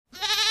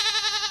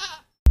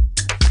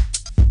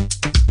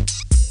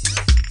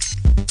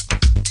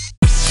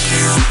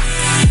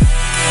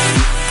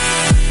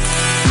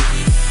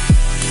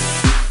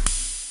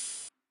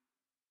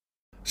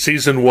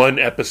Season 1,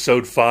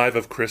 Episode 5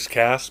 of Chris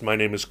Cast. My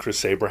name is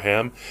Chris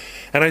Abraham,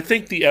 and I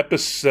think the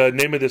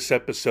name of this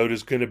episode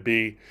is going to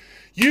be,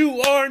 You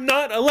Are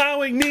Not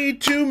Allowing Me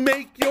to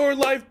Make Your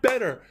Life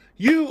Better.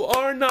 You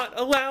are not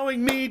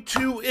allowing me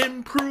to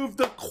improve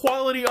the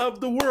quality of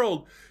the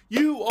world.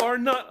 You are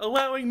not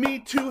allowing me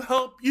to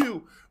help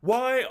you.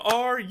 Why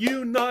are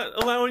you not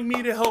allowing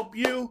me to help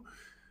you?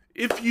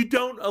 If you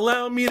don't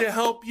allow me to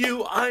help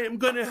you, I am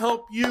going to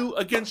help you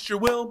against your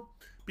will,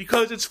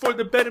 because it's for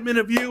the betterment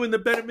of you and the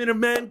betterment of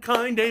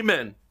mankind.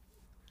 Amen.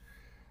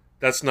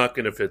 That's not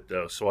going to fit,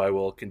 though, so I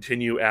will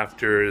continue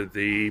after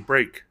the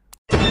break.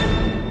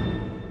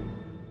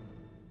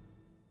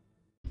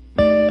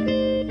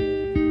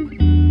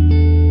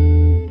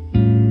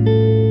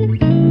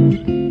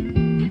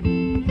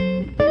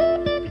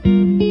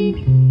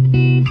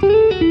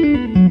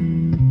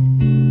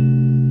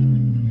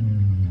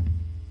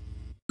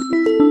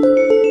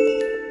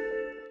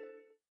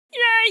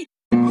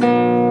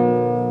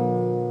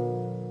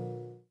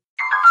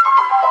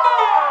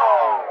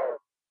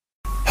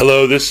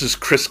 Hello, this is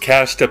Chris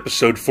Cast,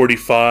 episode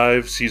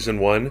 45, season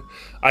 1.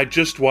 I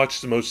just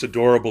watched the most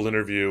adorable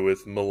interview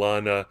with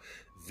Milana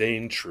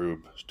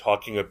Vayntrub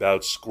talking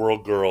about Squirrel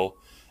Girl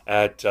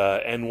at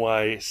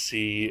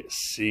NYCC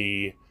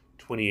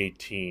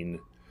 2018.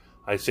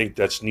 I think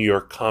that's New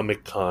York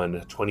Comic Con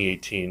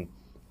 2018.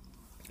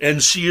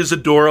 And she is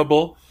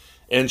adorable,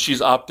 and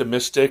she's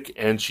optimistic,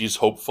 and she's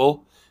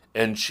hopeful,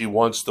 and she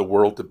wants the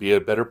world to be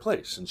a better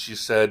place. And she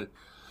said,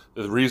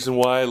 the reason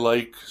why I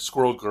like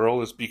Squirrel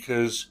Girl is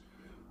because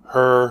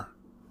her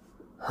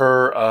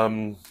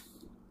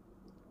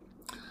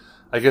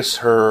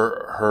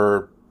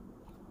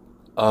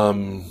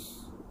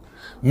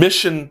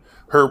mission,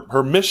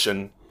 her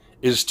mission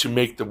is to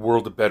make the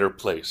world a better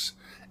place.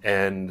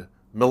 And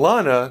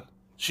Milana,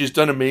 she's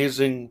done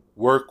amazing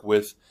work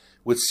with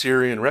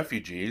Syrian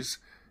refugees,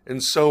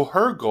 and so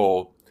her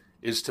goal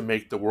is to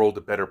make the world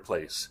a better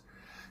place.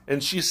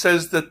 And she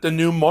says that the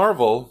new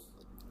Marvel,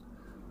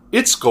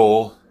 its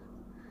goal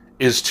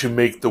is to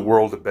make the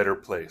world a better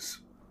place.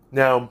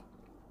 Now,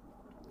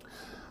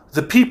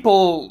 the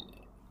people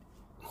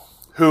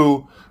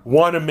who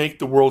want to make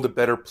the world a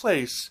better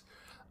place,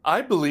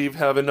 I believe,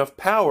 have enough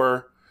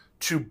power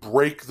to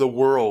break the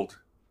world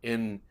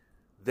in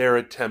their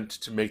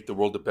attempt to make the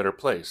world a better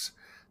place.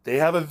 They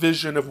have a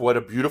vision of what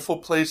a beautiful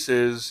place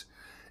is,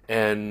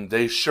 and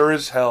they sure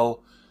as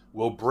hell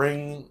will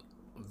bring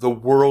the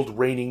world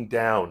raining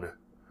down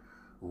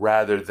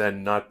rather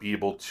than not be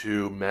able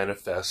to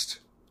manifest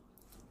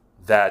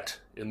that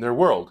in their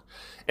world.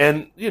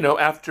 And,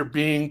 after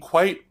being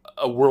quite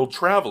a world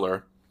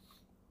traveler,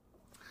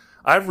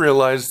 I've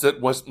realized that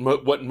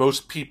what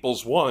most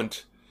peoples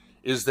want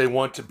is they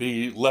want to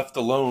be left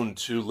alone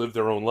to live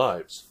their own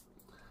lives.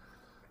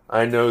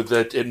 I know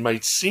that it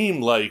might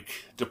seem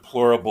like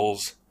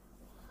deplorables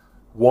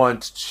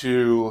want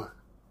to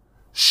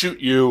shoot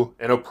you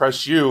and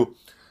oppress you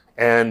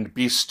and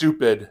be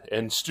stupid,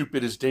 and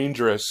stupid is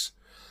dangerous,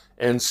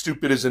 and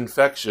stupid is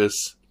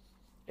infectious,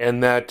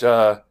 and that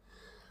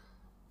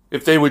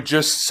if they would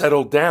just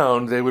settle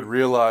down, they would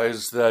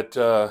realize that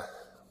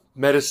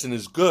medicine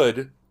is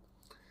good,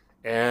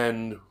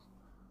 and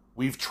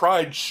we've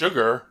tried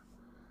sugar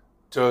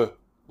to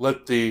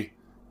let the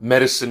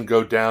medicine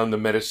go down, the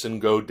medicine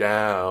go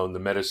down, the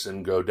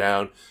medicine go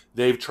down.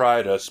 They've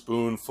tried a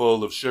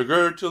spoonful of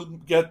sugar to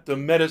get the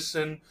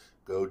medicine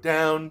go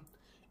down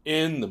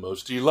in the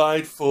most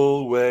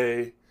delightful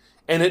way.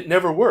 And it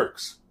never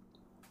works,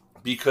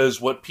 because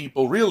what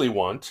people really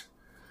want,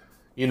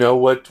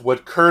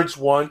 what Kurds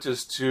want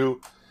is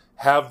to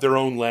have their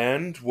own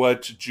land.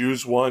 What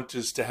Jews want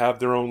is to have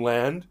their own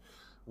land.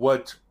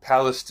 What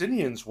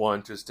Palestinians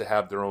want is to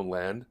have their own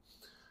land.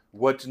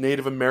 What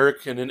Native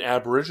American and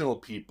Aboriginal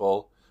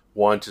people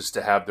want is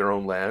to have their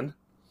own land.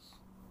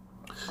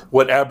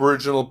 What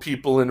Aboriginal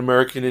people and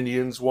American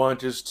Indians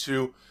want is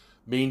to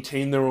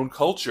maintain their own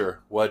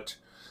culture. What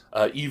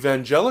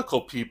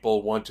evangelical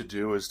people want to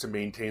do is to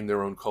maintain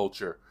their own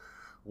culture.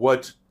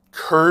 What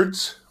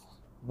Kurds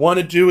want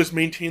to do is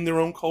maintain their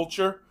own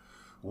culture.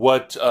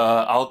 What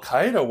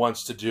Al-Qaeda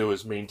wants to do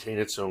is maintain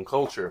its own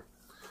culture.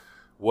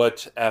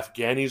 What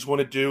Afghanis want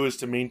to do is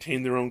to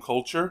maintain their own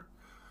culture.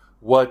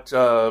 What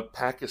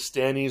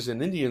Pakistanis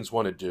and Indians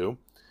want to do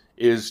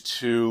is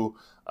to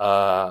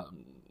have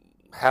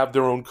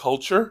their own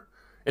culture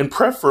and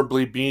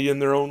preferably be in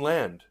their own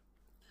land.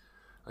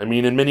 I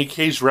mean, in many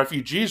cases,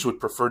 refugees would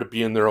prefer to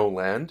be in their own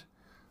land.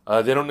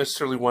 They don't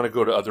necessarily want to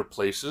go to other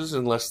places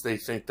unless they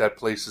think that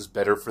place is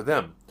better for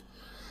them.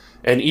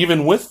 And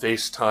even with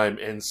FaceTime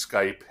and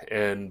Skype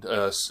and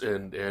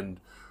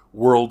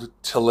world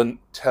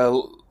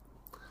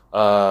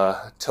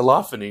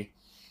telephony,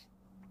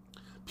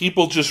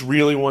 people just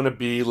really want to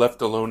be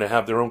left alone to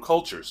have their own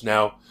cultures.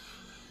 Now,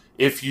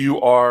 if you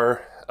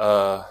are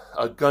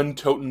a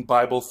gun-toting,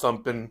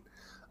 Bible-thumping,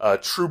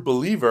 true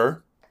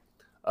believer,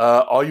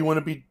 all you want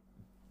to be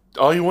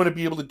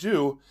able to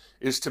do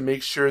is to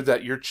make sure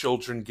that your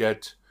children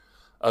get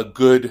a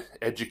good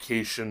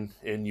education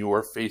in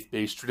your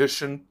faith-based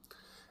tradition,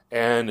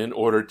 and in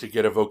order to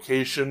get a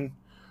vocation,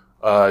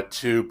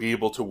 to be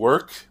able to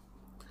work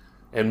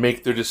and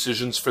make their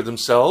decisions for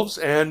themselves,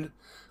 and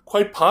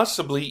quite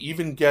possibly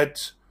even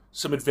get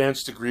some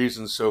advanced degrees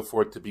and so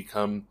forth to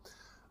become,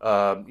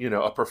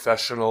 a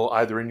professional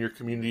either in your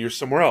community or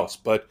somewhere else.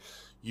 But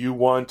you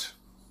want,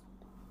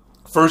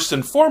 first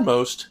and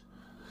foremost,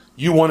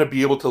 you want to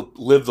be able to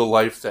live the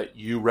life that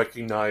you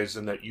recognize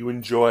and that you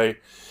enjoy,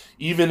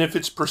 even if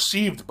it's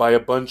perceived by a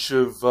bunch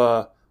of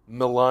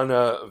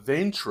Milana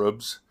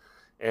Vaintrubs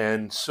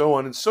and so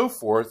on and so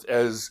forth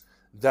as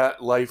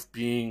that life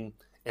being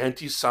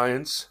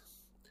anti-science,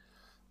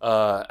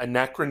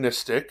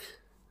 anachronistic,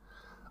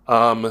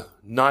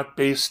 not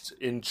based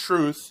in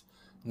truth,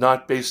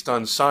 not based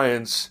on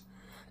science,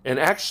 and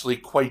actually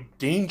quite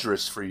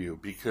dangerous for you,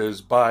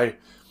 because by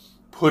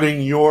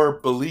putting your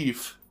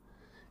belief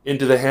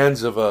into the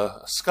hands of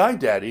a sky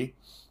daddy,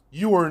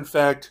 you are in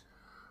fact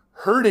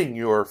hurting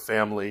your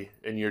family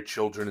and your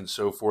children and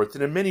so forth.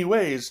 And in many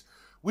ways,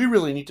 we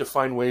really need to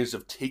find ways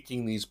of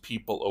taking these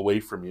people away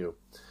from you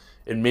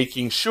and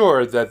making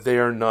sure that they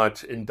are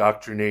not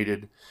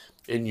indoctrinated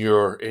in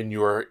your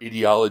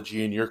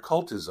ideology and your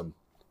cultism.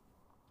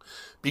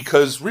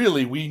 Because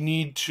really, we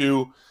need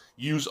to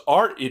use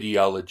our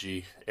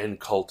ideology and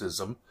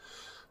cultism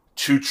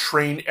to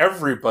train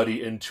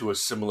everybody into a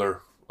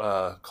similar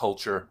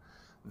culture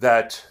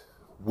that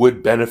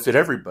would benefit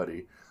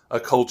everybody. A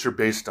culture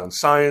based on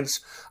science.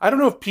 I don't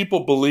know if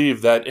people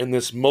believe that in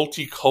this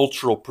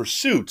multicultural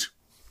pursuit,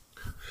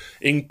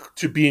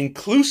 to be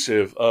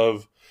inclusive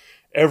of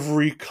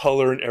every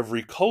color and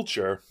every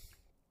culture,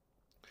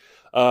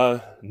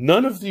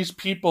 none of these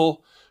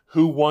people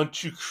who want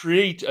to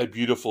create a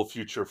beautiful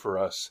future for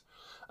us,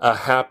 a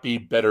happy,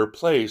 better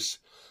place,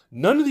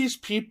 none of these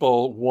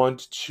people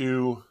want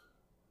to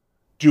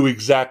do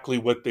exactly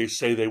what they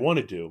say they want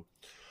to do.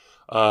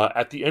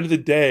 At the end of the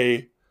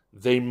day,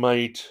 they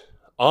might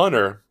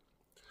honor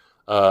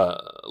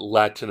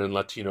Latin and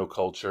Latino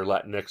culture,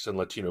 Latinx and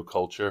Latino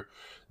culture.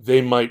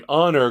 They might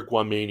honor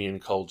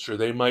Guamanian culture.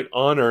 They might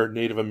honor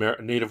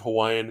Native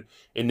Hawaiian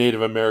and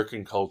Native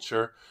American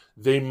culture.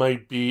 They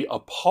might be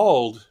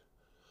appalled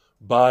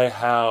by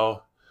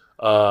how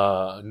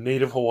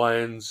Native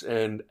Hawaiians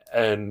and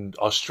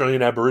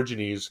Australian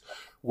Aborigines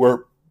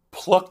were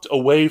plucked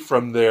away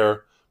from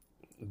their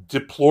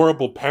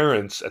deplorable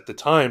parents. At the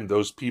time,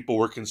 those people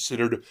were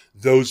considered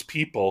those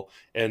people,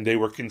 and they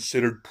were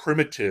considered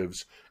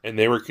primitives, and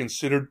they were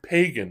considered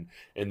pagan,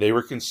 and they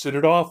were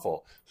considered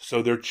awful.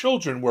 So their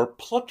children were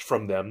plucked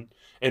from them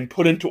and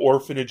put into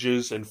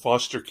orphanages and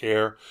foster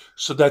care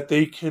so that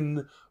they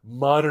can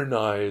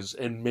modernize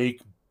and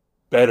make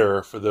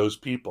better for those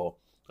people.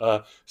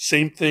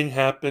 Same thing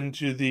happened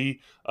to the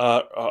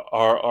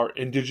our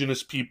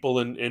indigenous people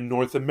in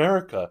North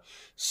America.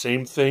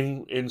 Same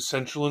thing in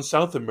Central and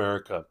South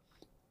America.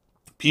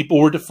 People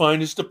were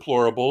defined as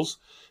deplorables.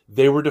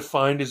 They were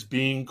defined as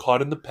being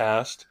caught in the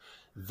past.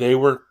 They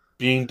were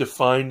being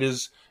defined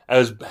as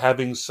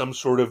having some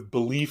sort of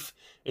belief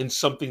in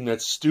something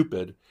that's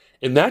stupid.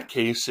 In that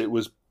case, it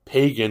was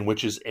pagan,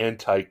 which is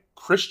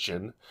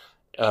anti-Christian.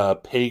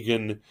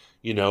 Pagan,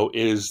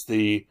 is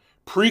the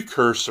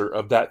precursor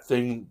of that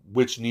thing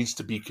which needs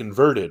to be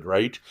converted,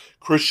 right?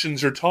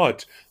 Christians are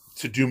taught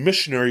to do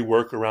missionary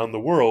work around the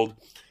world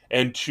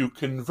and to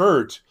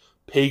convert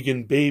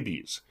pagan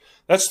babies.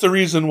 That's the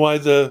reason why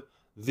the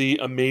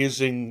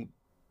amazing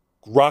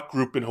rock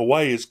group in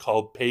Hawaii is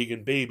called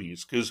Pagan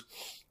Babies, because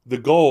the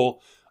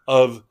goal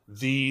of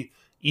the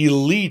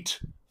elite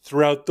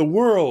throughout the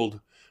world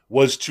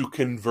was to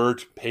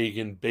convert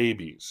pagan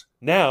babies.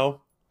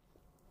 Now,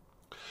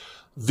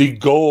 the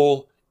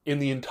goal in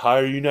the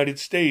entire United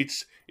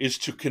States is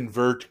to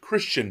convert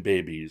Christian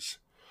babies.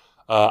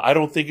 I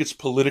don't think it's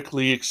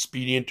politically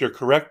expedient or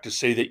correct to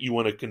say that you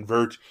want to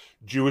convert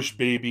Jewish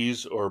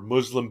babies or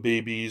Muslim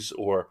babies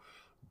or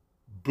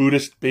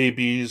Buddhist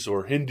babies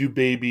or Hindu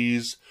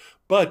babies,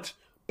 but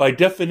by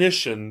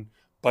definition,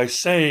 by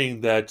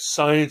saying that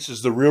science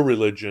is the real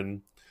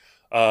religion,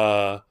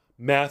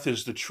 math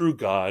is the true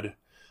God,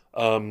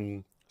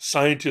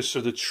 scientists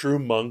are the true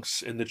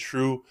monks and the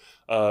true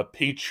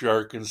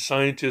patriarch, and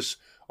scientists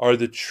are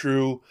the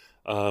true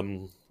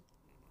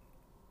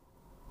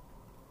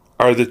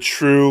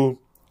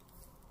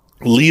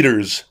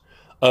leaders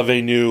of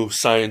a new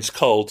science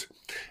cult,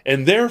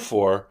 and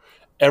therefore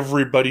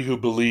everybody who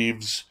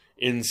believes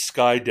in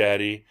Sky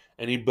Daddy,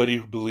 anybody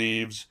who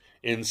believes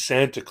in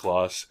Santa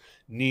Claus,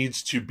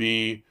 needs to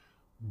be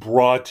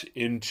brought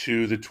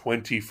into the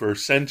 21st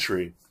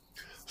century.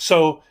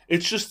 So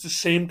it's just the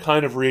same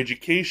kind of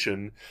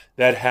re-education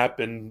that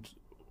happened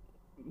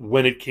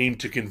when it came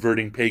to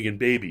converting pagan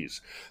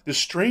babies. The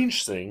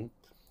strange thing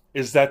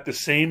is that the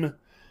same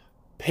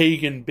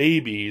pagan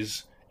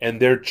babies and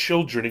their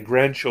children and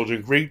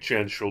grandchildren,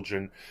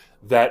 great-grandchildren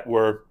that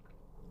were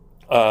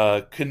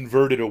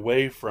converted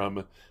away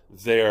from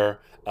their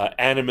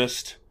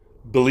animist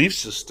belief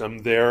system,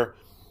 their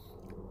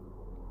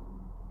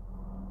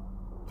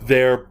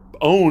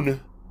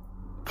own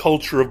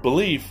culture of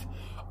belief,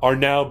 are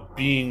now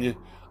being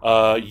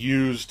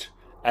used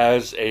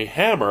as a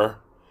hammer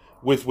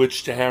with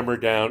which to hammer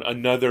down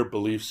another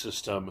belief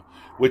system,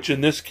 which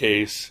in this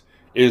case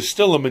is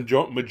still a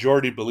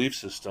majority belief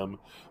system,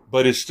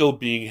 but is still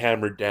being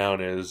hammered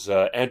down as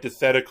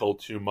antithetical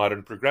to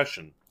modern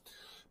progression.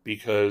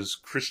 Because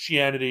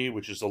Christianity,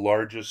 which is the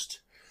largest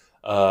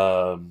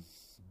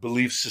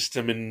belief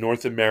system in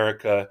North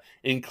America,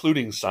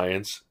 including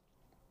science,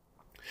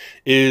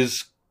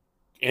 is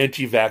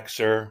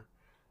anti-vaxxer,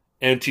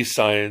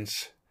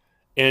 anti-science,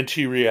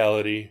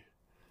 anti-reality,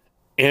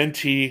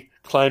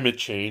 anti-climate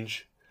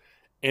change,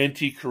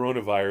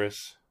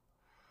 anti-coronavirus,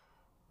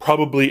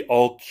 probably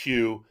all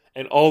Q,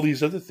 and all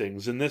these other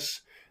things. And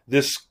this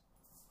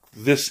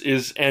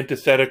is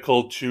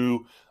antithetical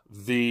to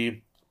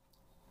the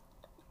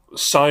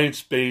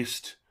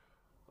science-based,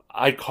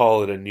 I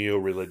call it a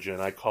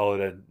neo-religion, I call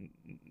it a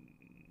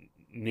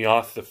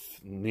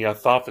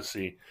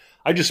neothophacy.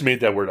 I just made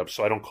that word up,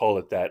 so I don't call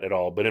it that at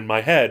all. But in my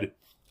head,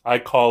 I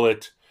call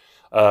it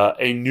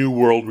a new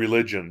world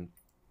religion.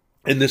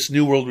 And this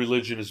new world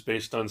religion is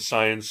based on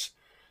science,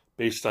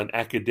 based on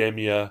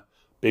academia,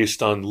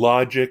 based on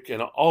logic,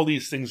 and all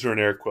these things are in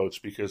air quotes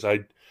because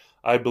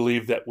I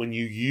believe that when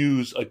you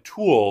use a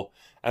tool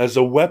as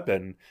a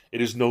weapon,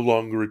 it is no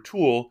longer a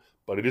tool,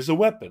 but it is a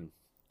weapon.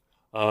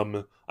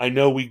 I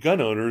know we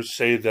gun owners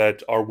say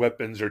that our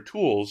weapons are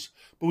tools,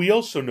 but we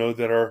also know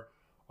that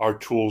our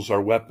tools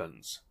are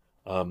weapons.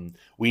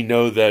 We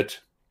know that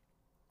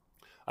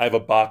I have a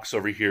box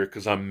over here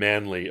because I'm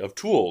manly of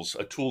tools,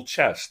 a tool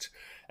chest.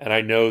 And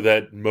I know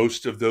that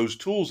most of those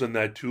tools in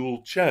that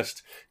tool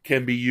chest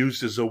can be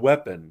used as a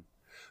weapon.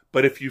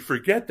 But if you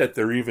forget that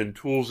they're even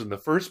tools in the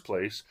first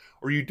place,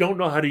 or you don't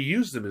know how to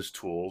use them as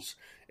tools,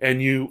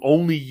 and you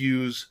only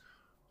use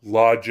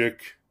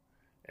logic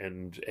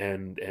and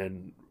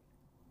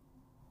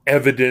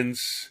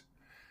evidence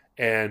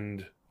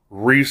and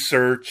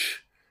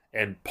research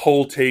and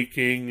poll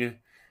taking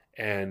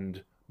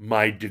and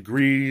my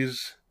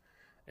degrees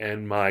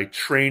and my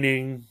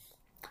training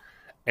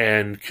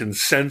and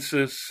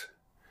consensus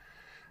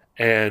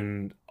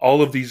and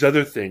all of these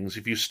other things,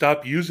 if you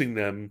stop using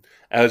them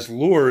as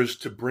lures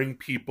to bring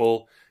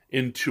people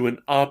into an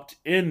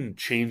opt-in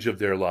change of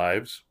their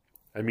lives.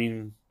 I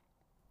mean,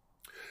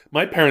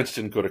 my parents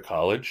didn't go to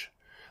college.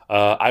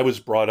 I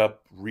was brought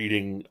up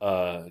reading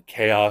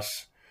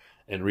Chaos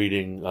and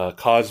reading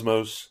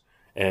Cosmos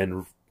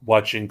and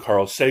watching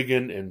Carl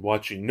Sagan and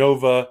watching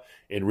Nova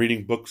and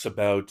reading books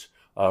about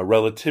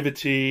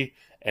relativity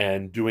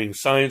and doing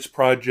science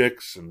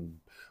projects and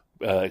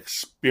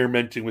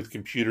experimenting with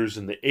computers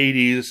in the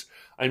 80s.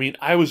 I mean,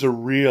 I was a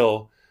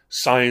real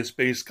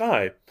science-based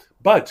guy.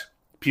 But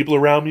people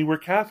around me were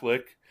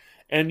Catholic.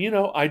 And,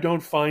 I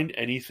don't find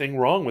anything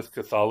wrong with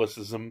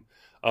Catholicism.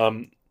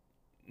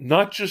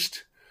 Not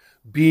just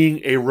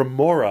being a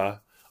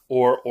remora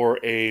or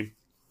a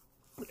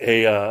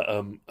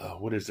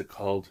what is it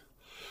called?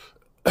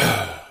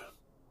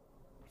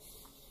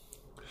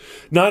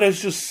 Not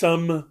as just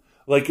some,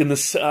 like in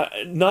the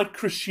not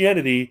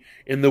Christianity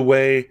in the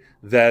way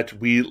that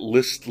we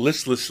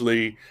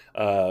listlessly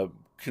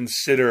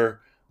consider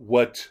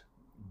what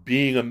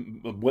being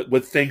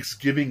what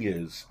Thanksgiving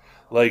is,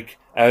 like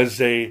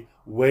as a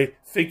way,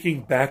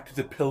 thinking back to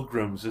the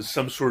Pilgrims as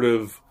some sort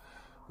of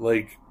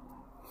like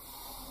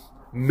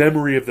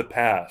memory of the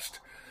past.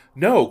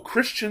 No,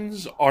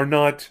 Christians are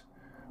not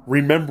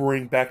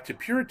remembering back to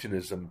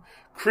Puritanism.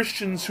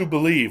 Christians who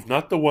believe,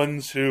 not the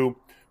ones who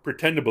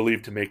pretend to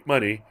believe to make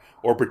money,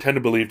 or pretend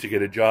to believe to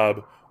get a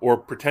job, or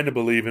pretend to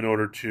believe in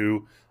order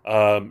to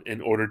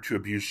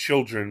abuse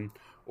children,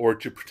 or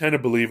to pretend to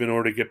believe in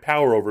order to get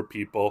power over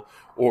people.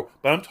 But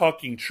I'm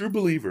talking true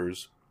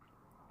believers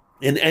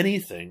in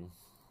anything.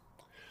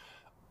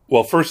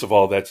 Well, first of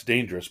all, that's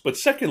dangerous. But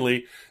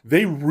secondly,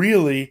 they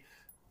really,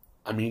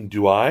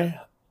 do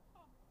I?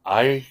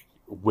 I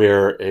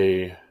wear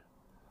a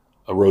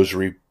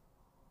rosary.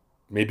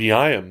 Maybe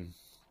I am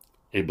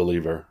a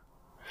believer.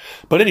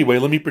 But anyway,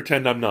 let me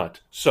pretend I'm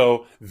not.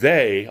 So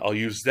I'll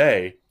use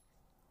they,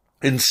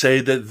 and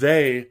say that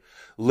they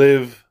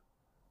live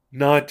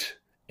not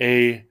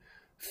a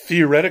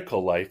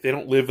theoretical life. They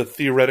don't live a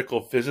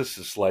theoretical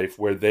physicist life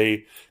where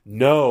they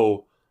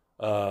know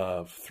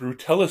through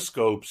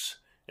telescopes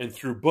and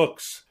through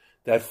books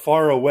that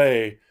far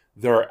away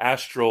there are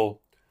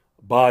astral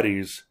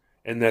bodies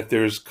and that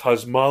there's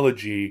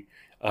cosmology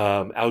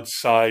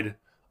outside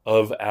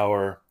of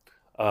our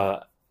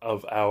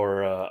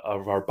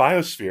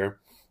biosphere.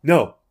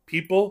 No,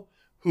 people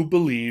who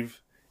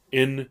believe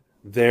in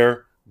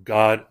their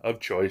God of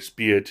choice,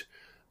 be it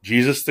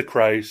Jesus the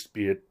Christ,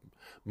 be it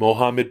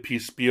Mohammed,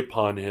 peace be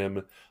upon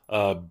him,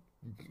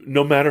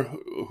 no matter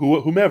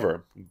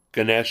whomever,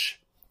 Ganesh,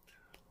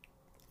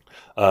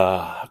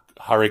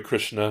 Hare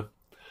Krishna,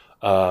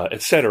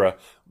 etc.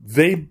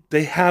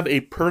 They have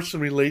a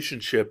personal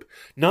relationship,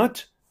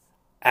 not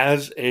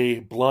as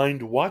a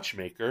blind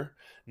watchmaker,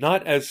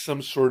 not as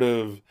some sort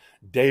of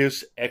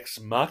deus ex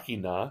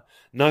machina,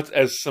 not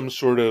as some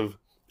sort of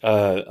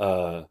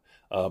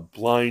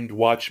blind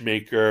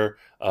watchmaker,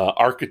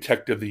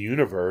 architect of the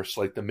universe,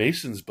 like the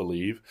Masons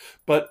believe,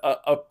 but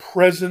a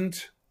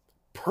present,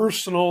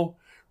 personal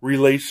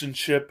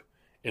relationship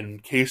in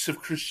case of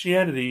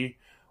Christianity,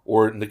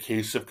 or in the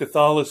case of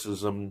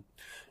Catholicism,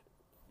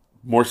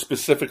 more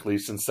specifically,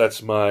 since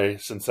that's my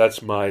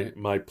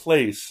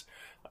place.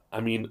 I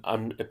mean,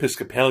 I'm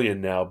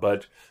Episcopalian now,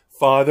 but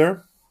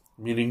Father,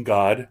 meaning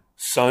God,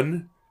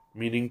 Son,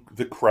 meaning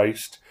the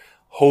Christ,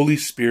 Holy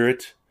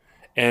Spirit,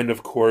 and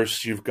of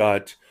course you've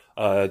got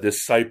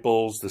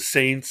disciples, the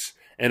saints,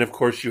 and of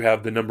course you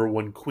have the number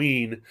one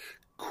queen.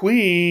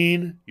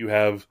 You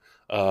have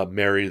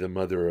Mary, the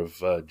mother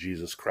of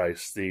Jesus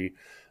Christ,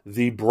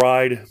 the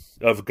bride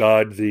of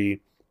God, the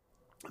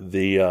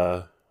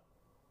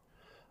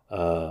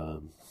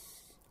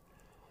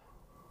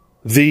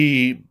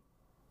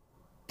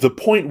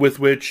point with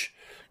which,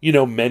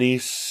 many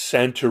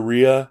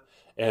Santeria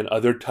and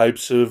other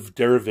types of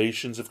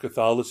derivations of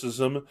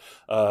Catholicism.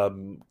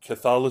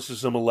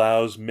 Catholicism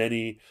allows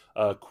many,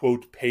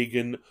 quote,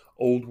 pagan,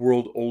 old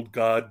world, old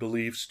God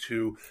beliefs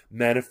to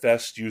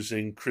manifest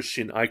using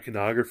Christian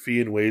iconography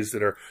in ways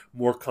that are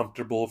more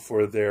comfortable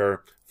for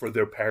their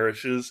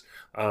parishes.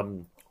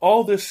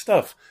 All this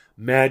stuff,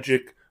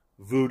 magic,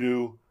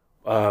 voodoo,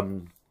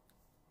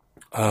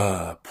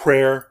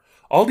 prayer,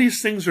 all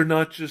these things are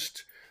not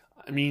just,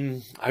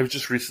 I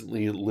just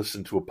recently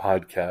listened to a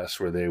podcast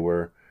where they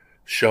were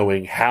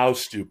showing how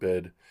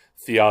stupid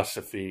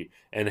theosophy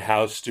and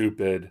how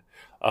stupid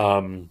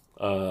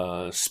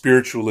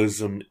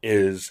spiritualism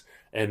is,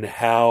 and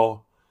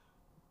how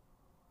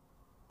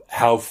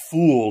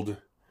fooled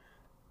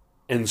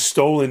and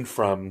stolen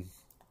from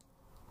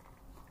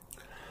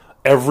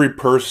every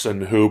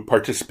person who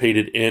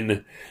participated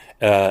in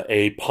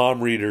a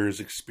palm reader's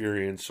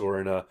experience,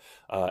 or in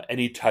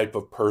any type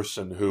of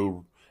person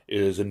who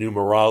is a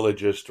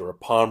numerologist or a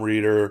palm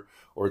reader,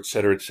 or et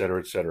cetera, et cetera,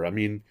 et cetera.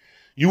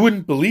 You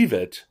wouldn't believe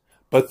it,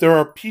 but there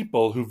are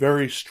people who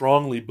very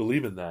strongly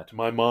believe in that.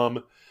 My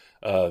mom,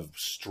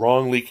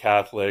 strongly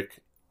Catholic,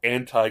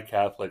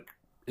 anti-Catholic,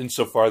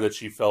 insofar that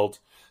she felt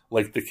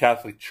like the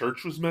Catholic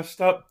Church was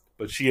messed up,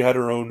 but she had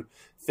her own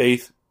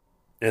faith,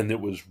 and it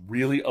was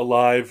really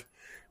alive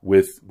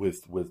with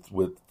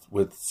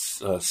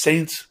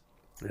saints,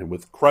 and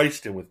with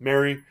Christ, and with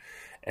Mary,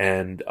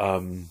 and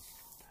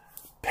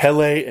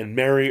Pele and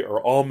Mary are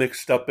all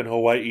mixed up in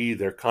Hawaii.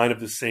 They're kind of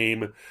the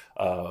same.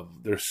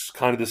 They're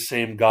kind of the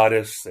same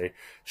goddess.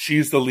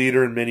 She's the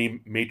leader in many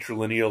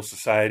matrilineal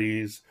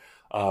societies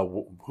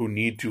who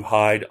need to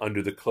hide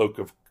under the cloak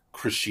of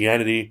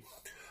Christianity.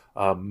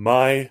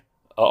 My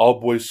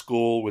all-boys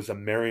school was a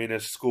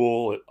Marianist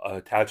school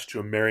attached to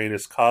a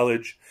Marianist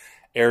college.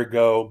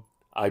 Ergo,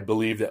 I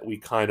believe that we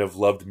kind of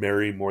loved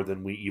Mary more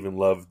than we even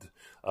loved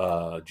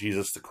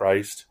Jesus the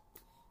Christ.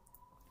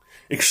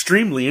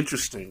 Extremely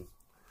interesting.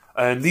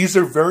 And these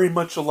are very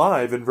much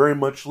alive and very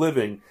much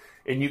living.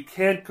 And you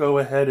can't go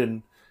ahead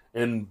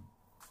and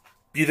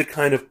be the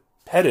kind of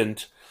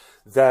pedant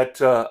that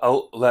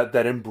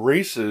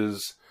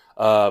embraces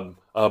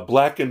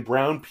black and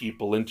brown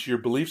people into your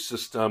belief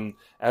system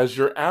as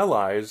your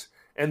allies.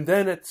 And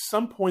then at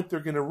some point they're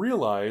going to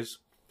realize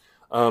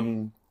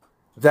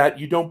that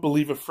you don't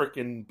believe a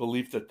frickin'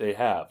 belief that they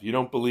have. You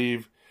don't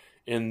believe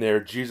in their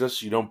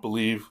Jesus. You don't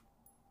believe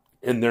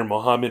in their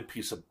Muhammad,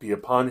 peace be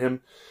upon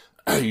him.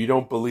 You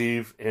don't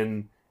believe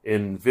in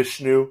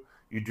Vishnu.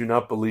 You do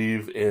not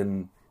believe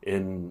in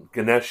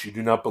Ganesh. You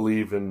do not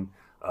believe in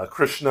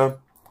Krishna.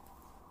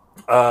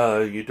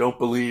 You don't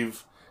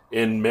believe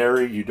in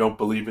Mary. You don't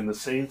believe in the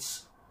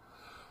saints.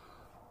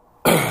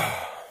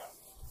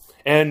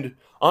 And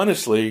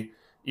honestly,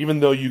 even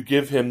though you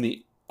give him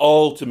the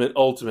ultimate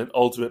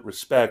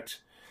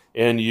respect,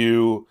 and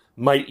you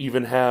might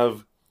even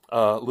have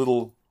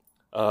little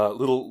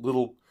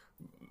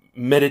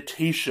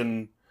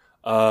meditation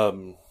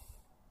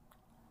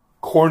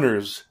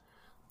corners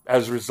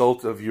as a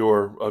result of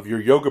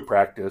your yoga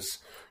practice,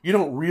 you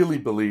don't really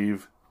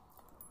believe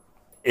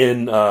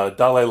in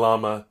Dalai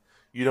Lama.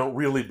 You don't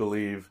really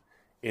believe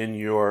in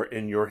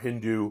your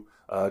Hindu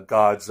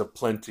gods of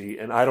plenty,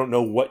 and I don't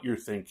know what you're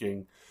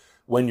thinking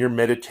when you're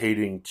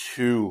meditating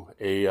to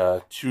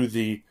the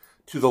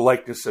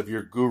likeness of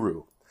your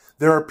guru.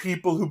 There are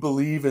people who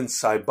believe in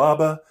Sai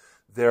Baba.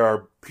 There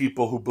are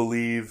people who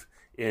believe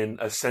in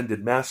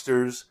ascended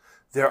masters.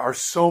 There are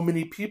so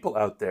many people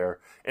out there,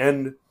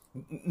 and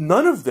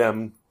none of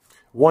them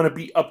want to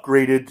be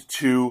upgraded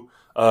to,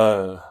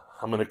 I'm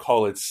going to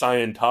call it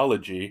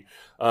Scientology,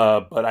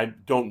 but I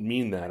don't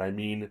mean that. I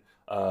mean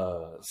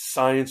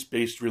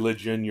science-based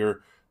religion.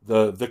 You're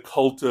the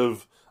cult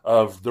of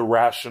the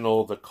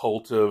rational, the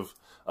cult of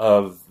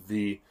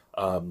the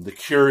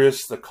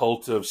curious, the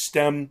cult of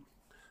STEM.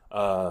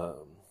 The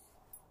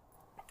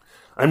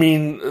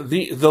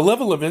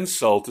level of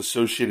insult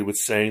associated with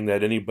saying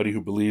that anybody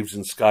who believes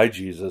in Sky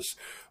Jesus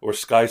or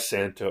Sky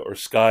Santa or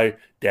Sky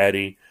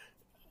Daddy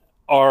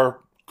are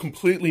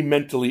completely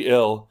mentally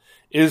ill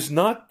is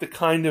not the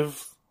kind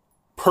of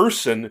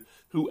person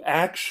who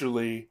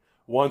actually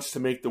wants to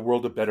make the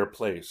world a better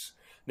place.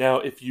 Now,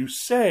 if you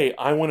say,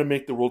 I want to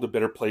make the world a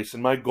better place,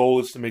 and my goal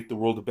is to make the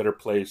world a better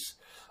place,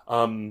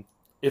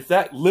 if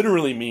that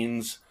literally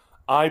means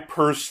I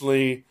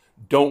personally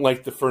don't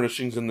like the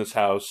furnishings in this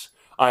house,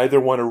 I either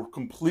want to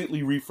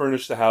completely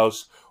refurnish the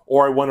house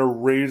or I want to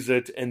raise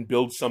it and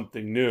build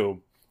something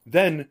new,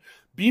 then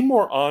be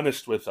more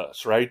honest with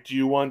us, right? Do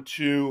you want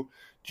to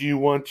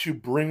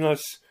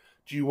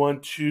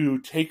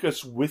take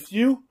us with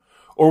you?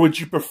 Or would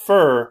you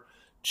prefer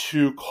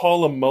to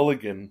call a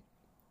mulligan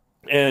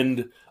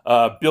and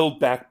build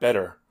back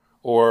better?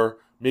 Or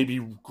maybe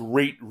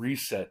great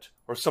reset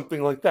or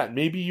something like that.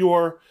 Maybe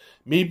your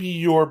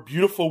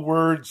beautiful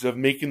words of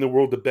making the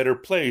world a better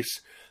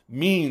place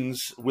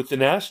means, with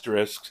an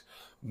asterisk,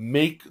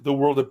 make the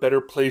world a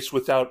better place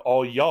without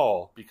all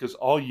y'all, because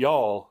all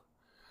y'all,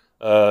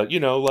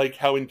 like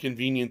how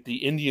inconvenient the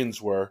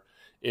Indians were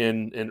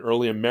in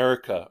early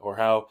America, or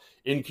how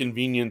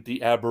inconvenient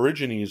the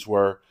Aborigines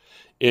were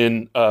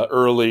in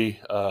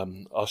early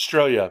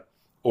Australia,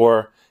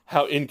 or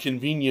how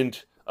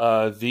inconvenient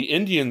the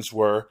Indians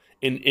were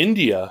in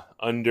India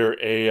under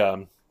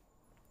a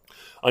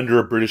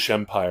British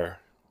Empire.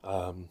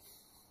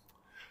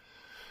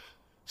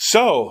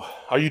 So,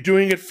 are you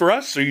doing it for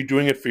us, or are you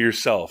doing it for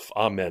yourself?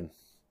 Amen.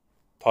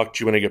 Talk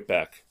to you when I get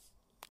back.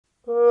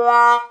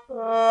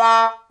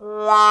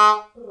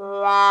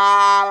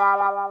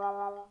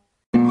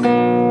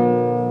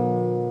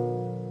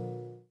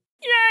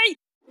 Yay!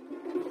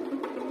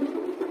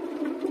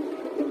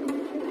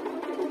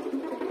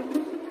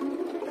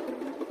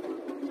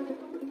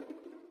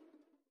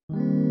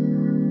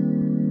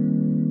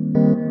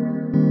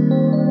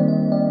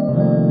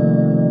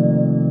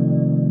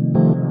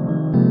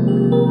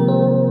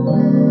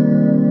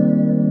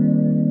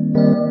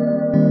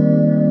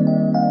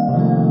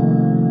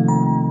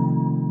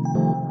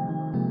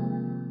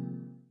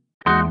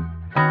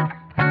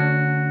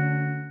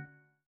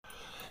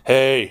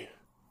 Hey,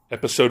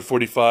 episode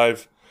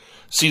 45,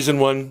 season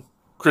 1,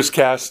 Chris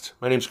Cast.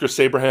 My name's Chris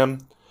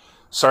Abraham.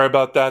 Sorry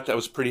about that. That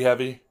was pretty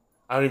heavy.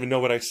 I don't even know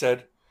what I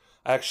said.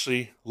 I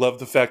actually love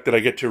the fact that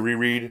I get to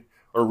reread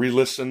or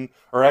re-listen,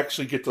 or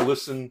actually get to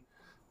listen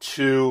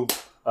to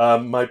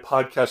my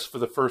podcast for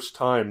the first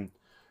time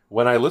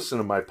when I listen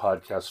to my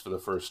podcast for the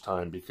first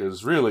time,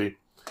 because really,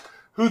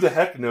 who the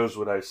heck knows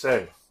what I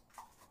say?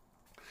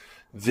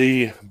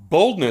 The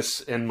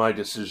boldness in my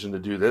decision to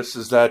do this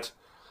is that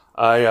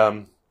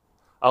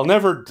I'll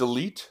never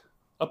delete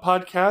a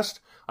podcast.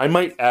 I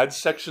might add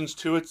sections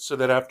to it so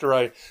that after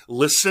I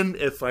listen,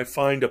 if I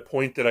find a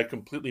point that I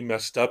completely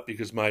messed up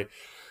because my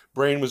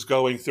brain was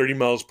going 30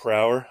 miles per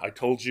hour. I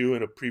told you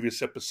in a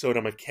previous episode,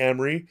 I'm a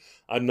Camry.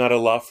 I'm not a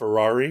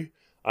LaFerrari.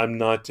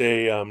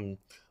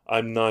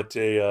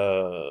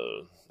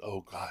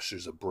 Oh gosh,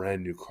 there's a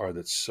brand new car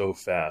that's so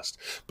fast.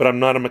 But I'm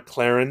not a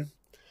McLaren,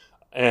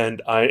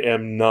 and I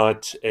am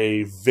not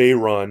a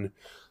Veyron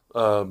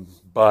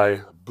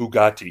by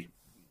Bugatti.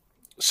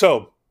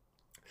 So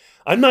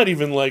I'm not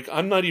even like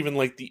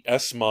the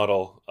S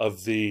model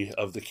of the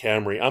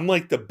Camry. I'm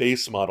like the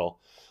base model,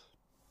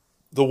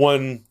 the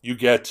one you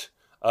get,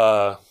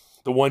 the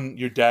one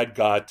your dad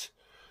got,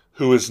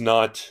 who is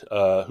not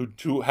who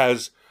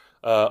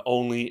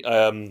only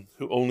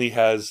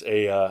has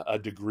a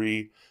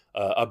degree,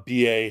 a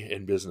BA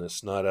in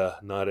business, not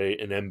an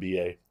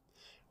MBA,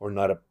 or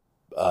not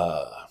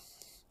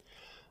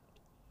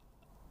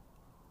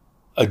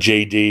a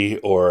JD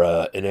or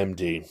an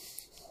MD.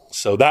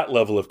 So that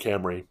level of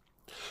Camry,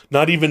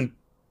 not even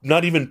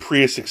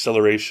Prius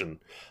acceleration.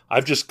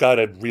 I've just got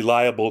a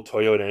reliable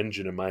Toyota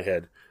engine in my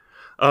head.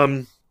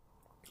 All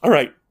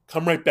right,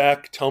 come right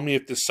back. Tell me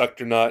if this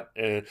sucked or not.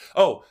 And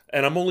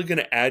I'm only going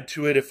to add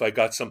to it if I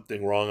got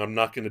something wrong. I'm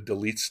not going to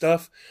delete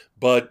stuff,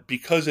 but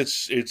because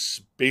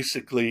it's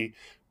basically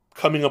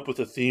coming up with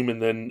a theme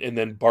and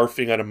then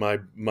barfing out of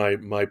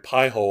my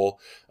pie hole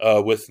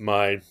with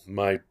my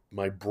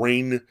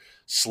brain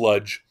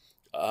sludge.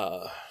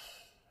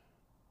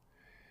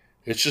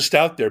 It's just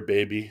out there,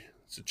 baby.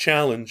 It's a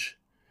challenge.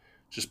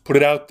 Just put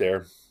it out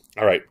there.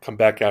 All right, come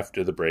back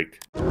after the break.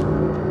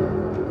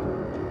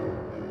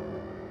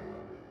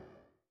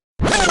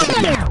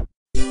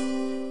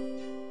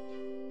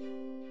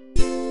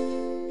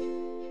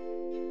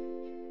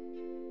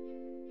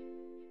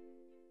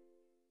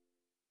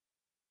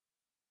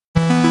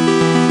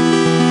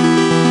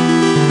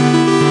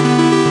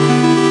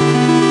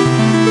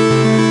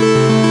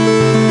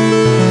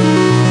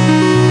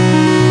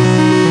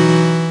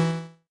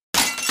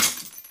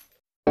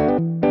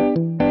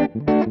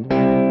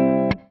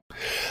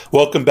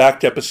 Welcome back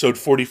to episode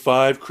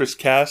 45, Chris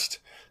Cast,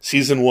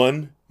 season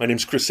 1. My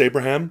name's Chris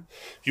Abraham.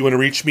 If you want to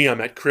reach me, I'm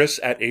at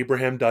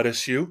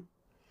chris@abraham.su.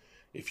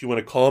 If you want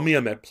to call me,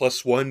 I'm at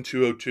 +1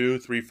 202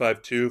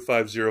 352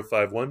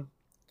 5051.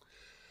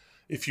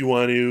 If you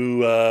want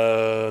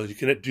to, you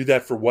can do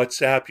that for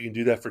WhatsApp. You can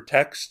do that for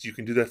text. You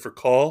can do that for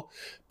call.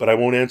 But I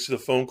won't answer the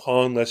phone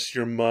call unless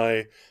you're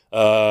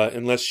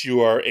unless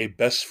you are a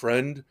best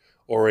friend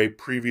or a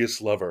previous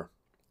lover.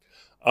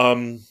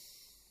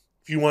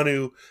 If you want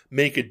to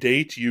make a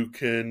date, you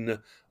can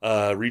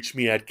reach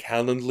me at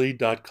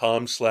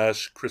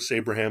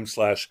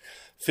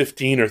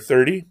calendly.com/ChrisAbraham/15 or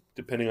 30,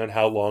 depending on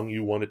how long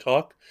you want to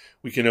talk.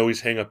 We can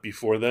always hang up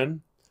before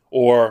then.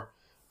 Or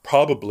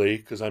probably,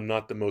 because I'm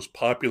not the most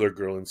popular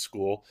girl in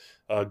school,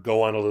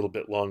 go on a little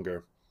bit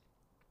longer.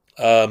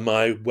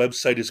 My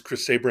website is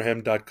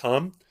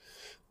chrisabraham.com.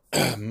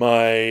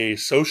 My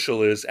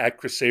social is at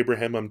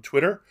chrisabraham on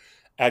Twitter,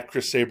 at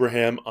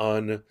chrisabraham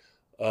on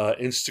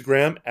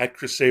Instagram, at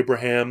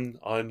chrisabraham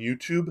on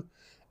YouTube,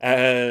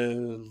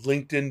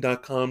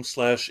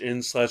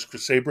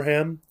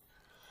 linkedin.com/in/chrisabraham.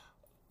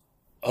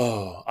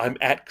 I'm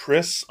at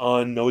Chris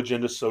on No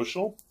Agenda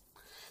Social.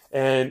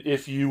 And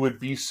if you'd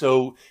be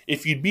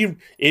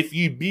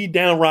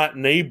downright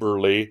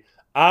neighborly,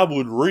 I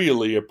would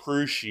really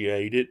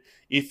appreciate it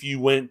if you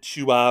went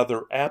to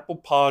either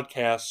Apple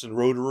Podcasts and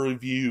wrote a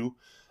review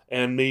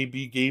and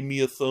maybe gave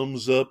me a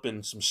thumbs up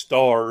and some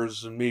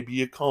stars and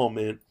maybe a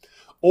comment.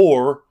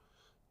 Or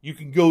you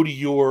can go to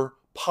your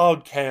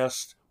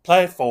podcast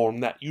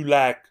platform that you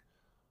like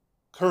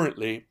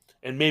currently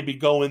and maybe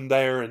go in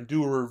there and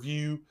do a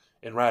review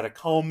and write a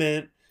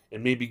comment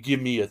and maybe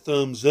give me a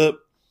thumbs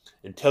up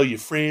and tell your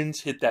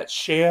friends, hit that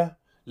share,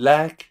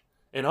 like,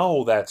 and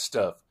all that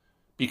stuff.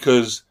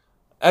 Because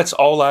that's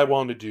all I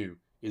want to do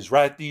is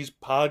write these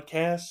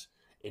podcasts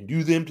and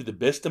do them to the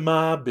best of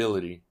my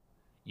ability.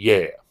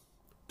 Yeah.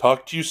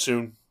 Talk to you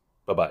soon.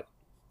 Bye-bye.